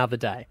 2 for another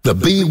day. The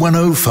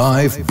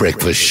B105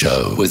 Breakfast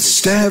Show with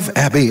Stav,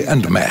 Abby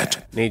and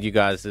Matt. Need you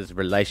guys'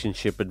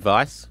 relationship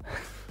advice,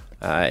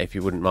 if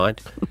you wouldn't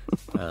mind.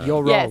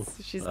 You're wrong. Yes,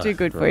 she's too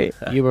good for you.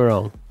 You were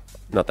wrong.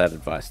 Not that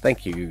advice.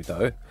 Thank you,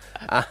 though.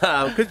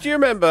 Because do you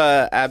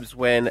remember, Abs,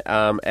 when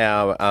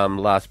our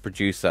last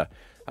producer...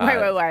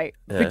 Wait.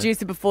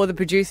 Producer before the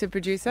producer?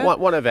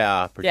 One of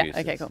our producers.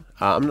 Yeah, okay, cool.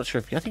 I'm not sure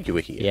if... I think you were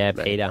here. Yeah,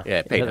 Peter.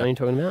 Yeah, Is that what you're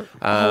talking about?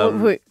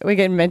 We're going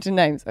to mention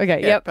names.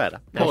 Okay, Yeah, yep. Peter.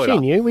 No, she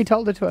knew. We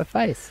told her to her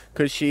face.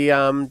 Because she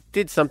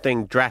did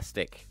something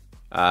drastic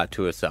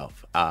to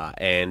herself.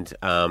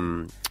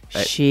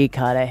 She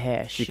cut her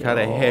hair short. She cut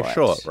her hair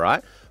short,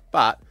 right?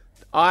 But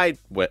I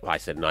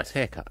said, nice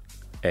haircut,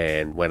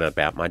 and went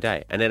about my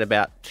day. And then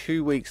about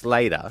 2 weeks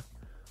later,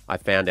 I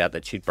found out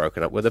that she'd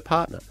broken up with a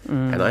partner.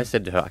 And I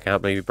said to her, I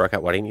can't believe you broke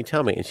up. Why didn't you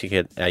tell me? And she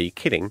said, are you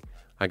kidding?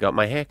 I got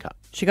my hair cut.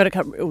 She got it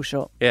cut real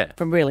short. Yeah.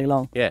 From really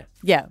long. Yeah.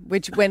 Yeah,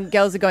 which when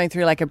girls are going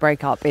through like a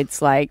breakup,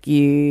 it's like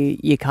you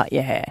cut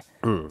your hair.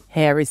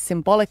 Hair is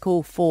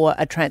symbolical for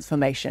a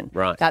transformation.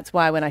 Right. That's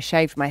why when I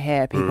shaved my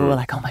hair, people were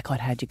like, oh my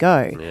God, how'd you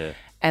go? Yeah.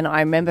 And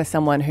I remember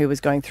someone who was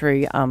going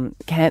through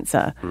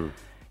cancer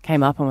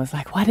came up and was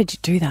like, why did you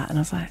do that? And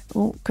I was like,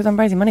 well, because I'm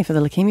raising money for the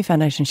Leukemia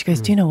Foundation. She goes,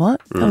 do you know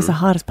what? That was the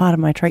hardest part of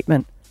my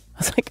treatment. I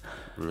was like,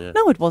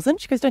 no, it wasn't.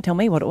 She goes, don't tell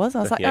me what it was.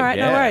 I was like, all right,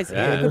 no worries.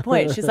 Yeah, good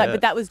point. She's like,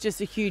 but that was just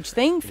a huge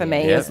thing for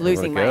me, was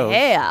losing my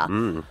hair.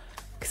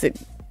 Because it,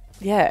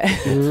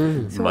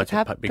 so Much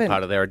a big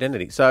part of their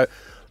identity. So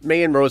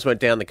me and Roz went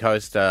down the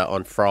coast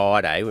on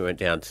Friday. We went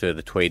down to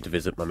the Tweed to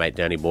visit my mate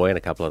Danny Boy and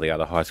a couple of the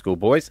other high school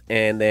boys.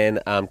 And then,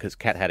 because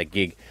Kat had a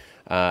gig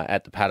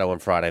at the Paddo on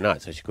Friday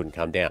night, so she couldn't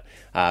come down.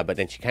 But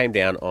then she came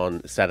down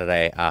on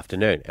Saturday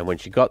afternoon. And when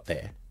she got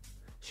there,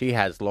 she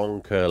has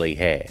long curly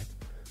hair.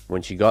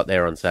 When she got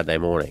there on Saturday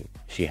morning,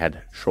 she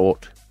had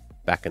short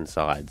back and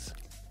sides.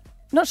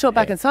 Not short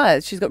back and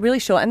sides. She's got really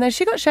short. And then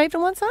she got shaved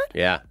on one side?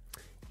 Yeah.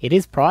 It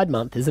is Pride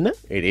Month, isn't it?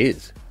 It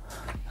is.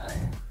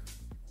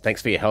 Thanks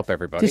for your help,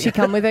 everybody. Did she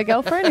come with her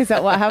girlfriend? Is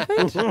that what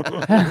happened?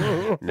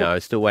 No,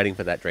 still waiting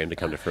for that dream to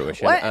come to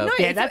fruition. No,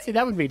 Yeah,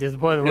 that would be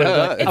disappointing.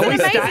 No,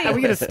 Are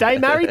we going to stay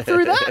married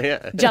through that?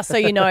 Yeah. Just so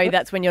you know,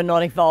 that's when you're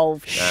not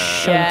involved.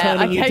 I'm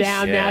turning you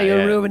down now.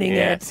 You're ruining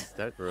it.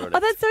 Don't ruin it. Oh,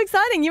 that's so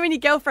exciting. You and your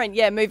girlfriend.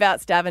 Yeah, move out,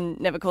 Stav, and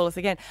never call us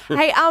again.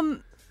 Hey,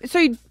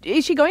 so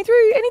is she going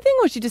through anything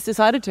or she just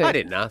decided to? I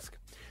didn't ask.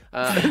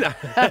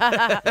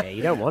 Yeah,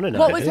 you don't want to know.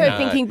 What was her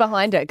thinking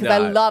behind it? Because I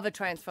love a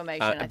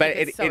transformation. I But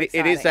think it's so it is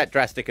exciting. that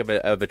drastic of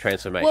a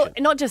transformation. Well,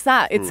 not just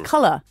that. It's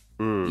colour.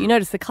 You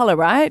noticed the colour,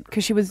 right?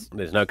 Because she was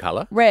There's no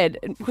colour. red.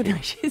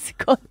 She's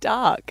gone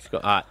dark.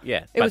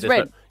 Yeah. It was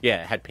red. It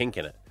had pink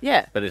in it.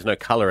 Yeah. But there's no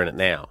colour in it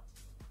now.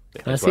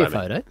 Can I see a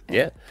photo?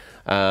 Yeah.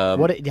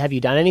 What have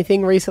you done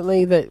anything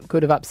recently that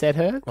could have upset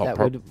her?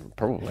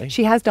 Probably.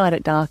 She has dyed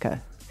it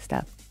darker,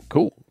 Stav.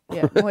 Cool.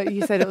 Yeah, well,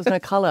 you said it was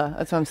no colour.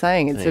 That's what I'm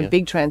saying. It's a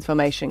big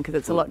transformation because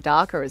it's a lot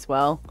darker as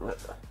well.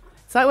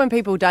 It's like when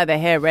people dye their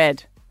hair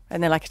red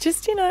and they're like,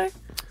 just,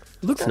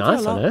 Looks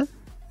nice on her.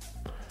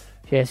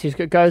 Yeah, she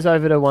goes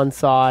over to one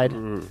side.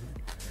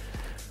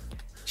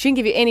 She didn't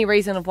give you any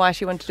reason of why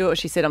she wanted to do it.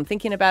 She said, I'm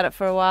thinking about it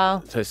for a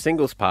while. So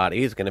singles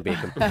party is going to be a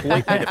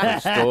completely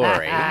different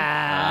story.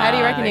 How do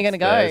you reckon you're going to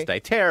go? Thursday.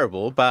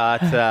 Terrible, but...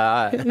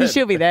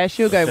 She'll be there.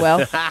 She'll go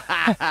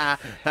well.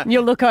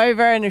 You'll look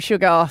over and she'll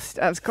go, oh,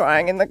 Stav's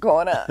crying in the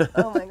corner.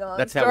 Oh, my God.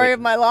 That's Story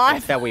of my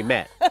life. That's how we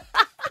met.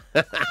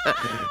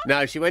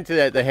 No, she went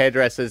to the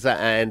hairdressers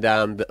and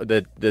all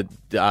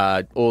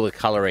the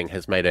colouring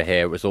has made her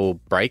hair, it was all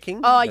breaking.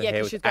 Oh, Her yeah, hair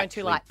because was she's going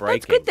too actually light. breaking.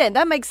 That's good then.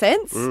 That makes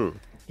sense.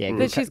 Yeah,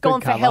 Because she's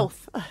gone for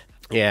health.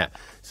 Yeah.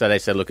 So they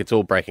said, look, it's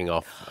all breaking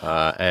off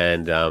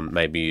and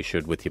maybe you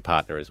should with your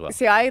partner as well.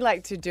 See, I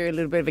like to do a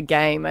little bit of a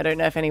game. I don't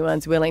know if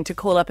anyone's willing to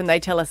call up and they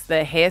tell us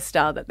the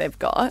hairstyle that they've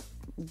got.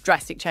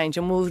 drastic change,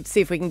 and we'll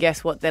see if we can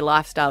guess what their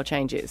lifestyle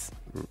change is.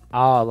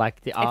 Oh, like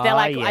If they're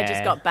like, I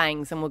just got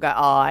bangs, and we'll go,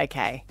 oh,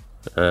 okay.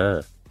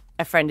 A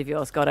friend of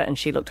yours got it, and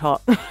she looked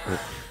hot.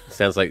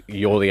 Sounds like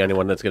you're the only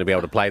one that's going to be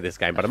able to play this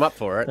game, but I'm up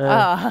for it.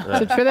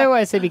 So true, they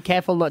always say be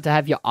careful not to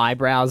have your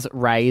eyebrows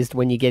raised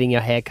when you're getting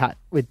your hair cut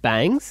with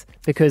bangs,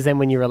 because then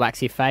when you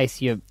relax your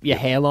face, your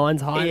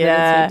hairline's higher than it's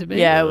meant to be.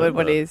 Yeah,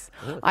 what it is.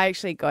 I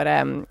actually got,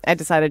 I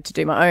decided to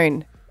do my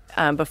own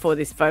before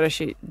this photo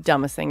shoot,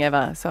 dumbest thing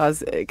ever. So I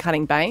was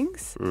cutting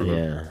bangs.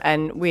 Yeah.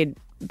 And we'd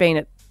been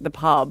at the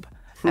pub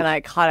and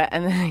I cut it,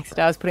 and the next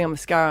day I was putting on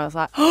mascara and I was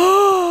like,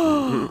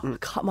 oh,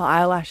 cut my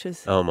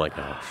eyelashes. Oh, my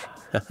gosh.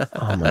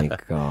 Oh, my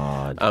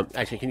God.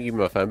 Actually, can you give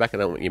me my phone back? I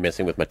don't want you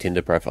messing with my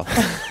Tinder profile.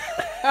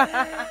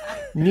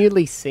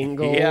 Newly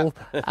single. Yeah.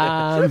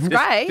 It's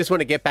great. Just want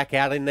to get back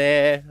out in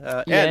there.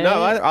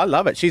 I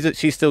love it.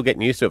 She's still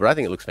getting used to it, but I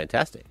think it looks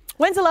fantastic.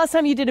 When's the last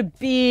time you did a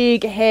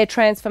big hair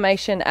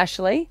transformation,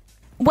 Ashley?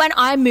 When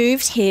I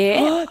moved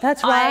here,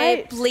 That's I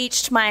right.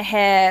 bleached my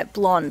hair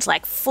blonde,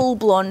 like full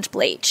blonde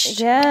bleach.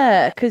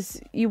 Yeah,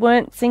 because you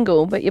weren't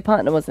single, but your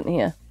partner wasn't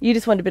here. You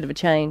just wanted a bit of a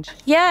change.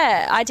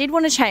 Yeah, I did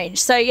want to change.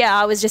 So, yeah,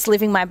 I was just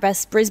living my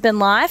best Brisbane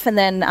life, and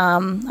then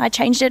I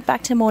changed it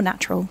back to more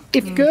natural.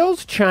 If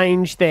girls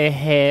change their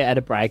hair at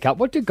a breakup,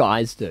 what do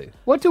guys do?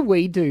 What do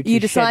we do to You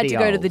decide shed to the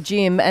go to old? the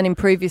gym and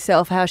improve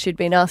yourself how she'd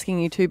been asking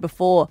you to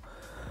before.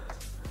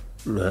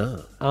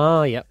 No.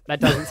 Oh, yep.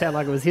 That doesn't sound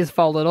like it was his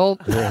fault at all.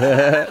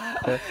 No,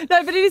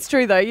 but it is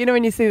true, though. You know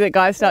when you see that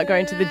guys start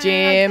going to the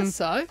gym.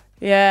 So?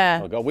 Yeah.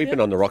 Oh, God, we've been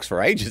on the rocks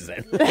for ages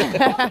then. Sorry,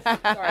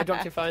 I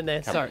dropped your phone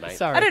there. Sorry.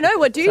 I don't know.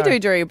 What do you do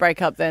during a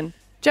breakup then?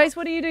 Jace,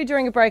 what do you do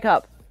during a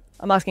breakup?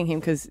 I'm asking him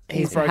because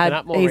he's broken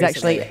up more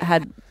actually recently.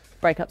 had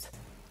breakups.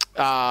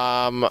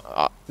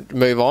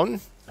 Move on.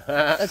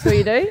 That's what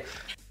you do?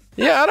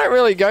 Yeah, I don't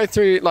really go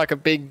through like a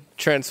big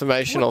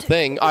transformational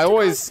thing. I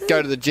always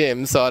go to the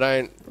gym, so I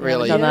don't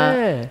really. done that.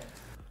 Yeah.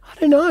 I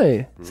don't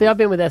know. See, I've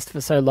been with Esther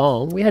for so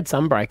long. We had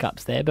some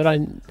breakups there, but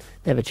I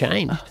never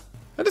changed.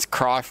 I just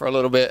cry for a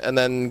little bit and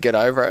then get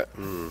over it.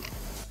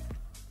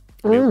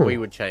 We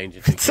would change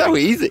it. It's so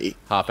easy.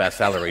 Half our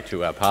salary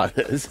to our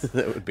partners.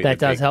 That would be That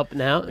the does big- help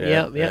now.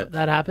 Yeah, Yep,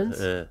 that happens.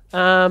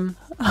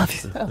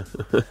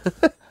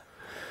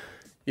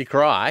 You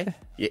cry,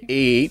 you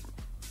eat.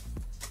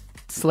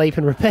 Sleep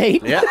and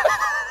repeat. Yeah.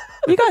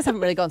 You guys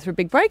haven't really gone through a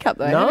big breakup,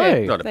 though. No. have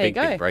you? Not a There big,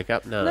 you go. big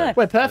breakup, no. No.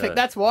 We're perfect,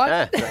 that's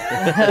why.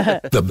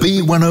 The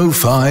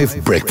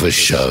B105 Breakfast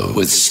Show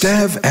with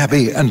Stav,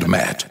 Abby, and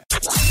Matt.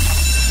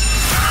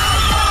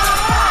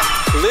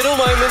 Little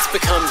moments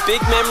become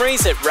big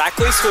memories at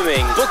Rackley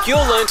Swimming. Book your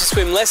learn to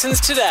swim lessons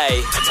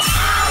today.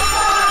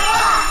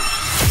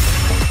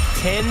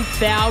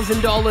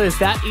 $10,000.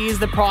 That is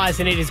the prize,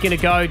 and it is going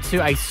to go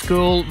to a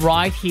school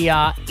right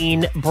here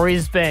in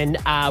Brisbane.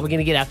 We're going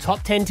to get our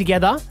top 10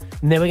 together,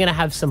 and then we're going to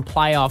have some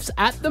playoffs.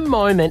 At the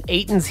moment,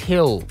 Eaton's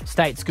Hill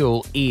State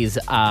School is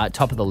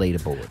top of the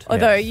leaderboard.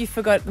 Although you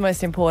forgot the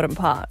most important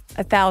part.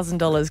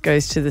 $1,000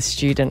 goes to the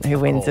student who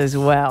wins as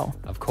well.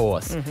 Of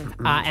course.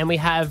 And we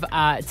have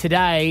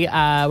today,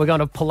 we're going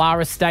to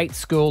Pallarra State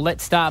School.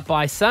 Let's start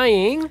by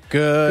saying...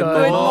 Good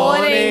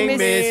morning,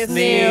 Miss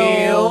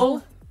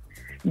Neil.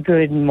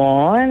 Good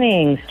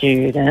morning,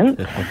 students.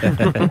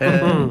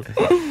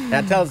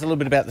 Now tell us a little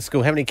bit about the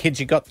school. How many kids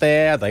you got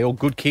there? Are they all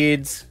good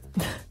kids?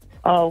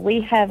 Oh, we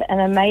have an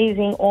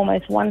amazing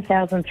almost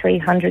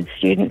 1,300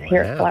 students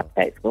here at Pallarra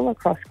State School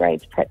across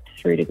grades prep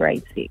through to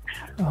grade 6.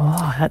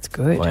 Oh, that's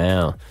good.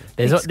 Wow.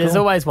 There's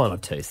always one or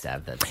two,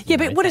 Stav. That's, Yeah,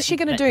 but what is she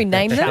going to do?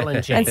 Name them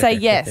challenging. and say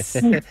yes.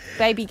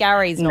 Baby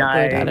Gary's not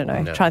No. good. I don't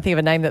know. Try to think of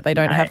a name that they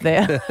don't have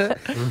there.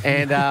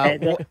 And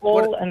They're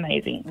all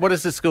amazing. what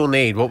does the school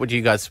need? What would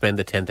you guys spend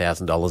the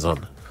 $10,000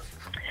 on?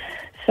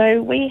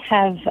 So we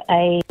have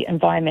a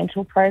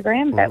environmental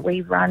program that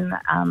we run.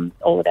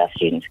 All of our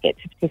students get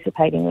to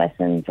participate in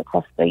lessons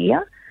across the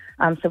year.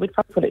 So we'd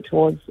probably put it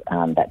towards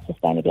that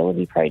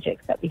sustainability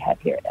projects that we have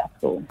here at our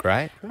school.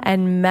 Great.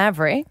 And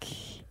Maverick,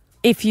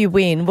 if you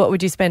win, what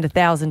would you spend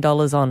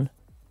 $1,000 on?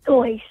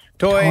 Toys.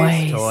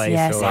 Toys.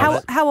 Yes.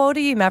 How old are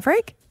you,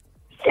 Maverick?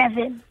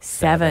 7.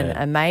 7.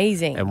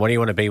 Amazing. And what do you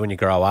want to be when you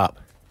grow up?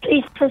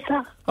 Police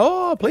officer.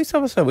 Oh, police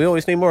officer. We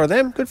always need more of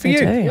them. Good for We you.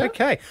 do.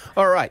 Okay.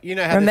 All right. You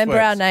know how Remember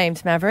this our works.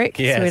 names, Maverick,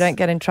 so Yes. we don't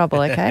get in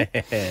trouble, okay?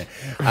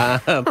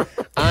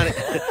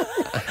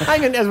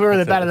 Hang on, as we're in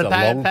the back of the It's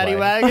a long paddy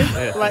play.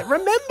 wagon. Like,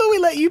 remember we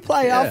let you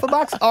play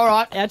ALPHABUCKS? All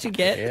right, how'd you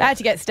get? How'd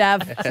you get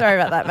stabbed? Sorry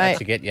about that, mate.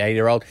 To get you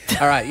 8-year-old.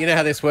 All right, you know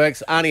how this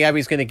works. Auntie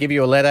Abby's going to give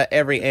you a letter.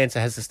 Every answer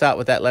has to start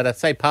with that letter.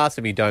 Say pass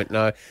if you don't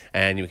know,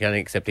 and you can only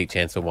accept each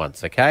answer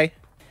once, okay?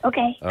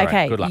 Okay. All right,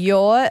 Okay, good luck.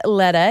 your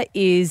letter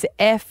is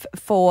F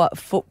for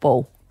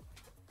football.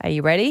 Are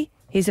you ready?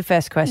 Here's the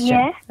first question.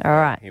 Yeah. All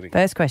right, Here we go.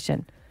 first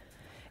question.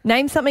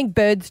 Name something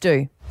birds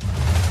do.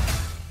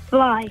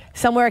 Fly.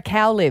 Somewhere a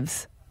cow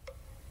lives.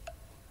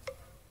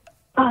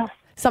 Pass.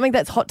 Something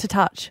that's hot to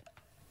touch.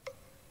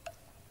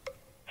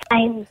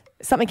 Aim.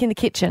 Something in the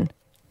kitchen.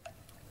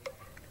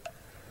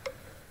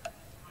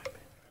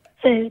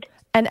 Food.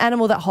 An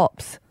animal that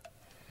hops.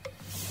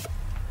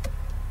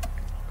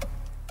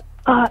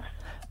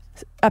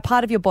 A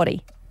part of your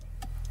body.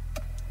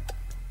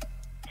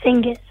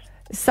 Fingers.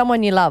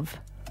 Someone you love.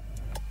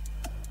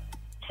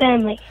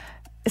 Family.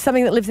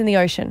 Something that lives in the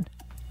ocean.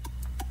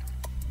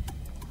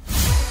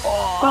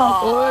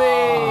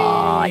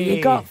 Oh,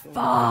 you got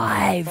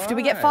 5. Did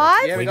we get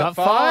 5? Yeah, we got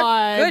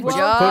 5. Good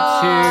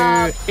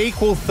job. Put you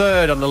equal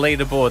third on the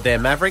leaderboard there,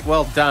 Maverick.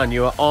 Well done.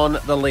 You are on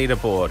the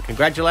leaderboard.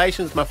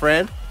 Congratulations, my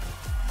friend.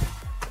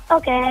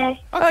 Okay.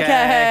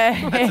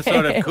 That's a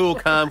sort of cool,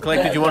 calm,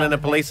 collected. You want in a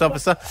police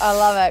officer? I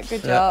love it.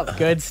 Good job.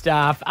 Good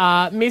stuff.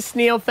 Miss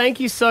Neal, thank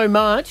you so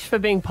much for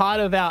being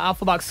part of our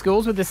ALPHABUCKS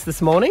schools with us this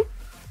morning.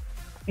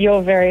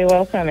 You're very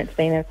welcome. It's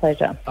been a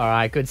pleasure. All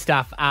right, good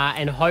stuff.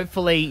 And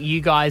hopefully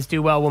you guys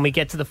do well when we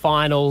get to the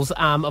finals.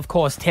 Of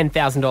course,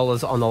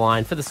 $10,000 on the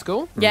line for the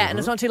school. Yeah, and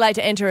it's not too late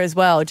to enter as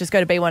well. Just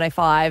go to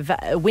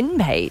B105 win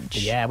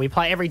page. Yeah, we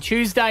play every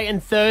Tuesday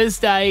and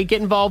Thursday.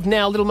 Get involved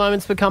now. Little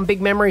moments become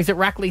big memories at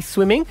Rackley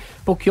Swimming.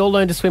 Book your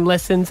learn to swim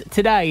lessons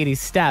today. It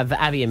is Stav,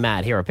 Abby and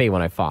Matt here at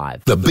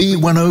B105. The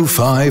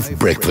B105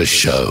 Breakfast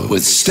Show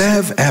with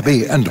Stav,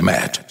 Abby and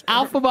Matt.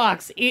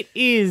 ALPHABUCKS, it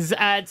is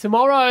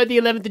tomorrow, the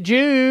 11th of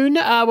June,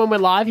 when we're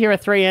live. Here are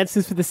 3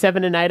 answers for the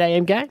 7 and 8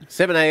 a.m. game.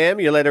 7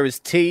 a.m., your letter is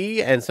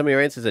T, and some of your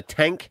answers are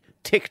tank,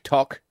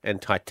 TikTok, and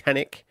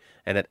Titanic.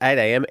 And at 8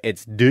 a.m.,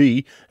 it's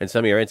D, and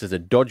some of your answers are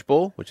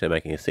dodgeball, which they're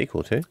making a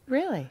sequel to.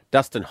 Really?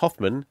 Dustin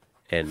Hoffman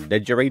and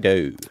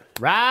Didgeridoo.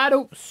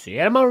 Righto. See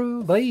you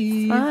tomorrow.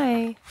 Bye.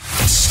 Bye.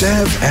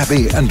 Stav,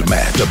 Abby and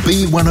Matt. The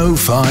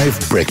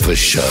B105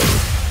 Breakfast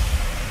Show.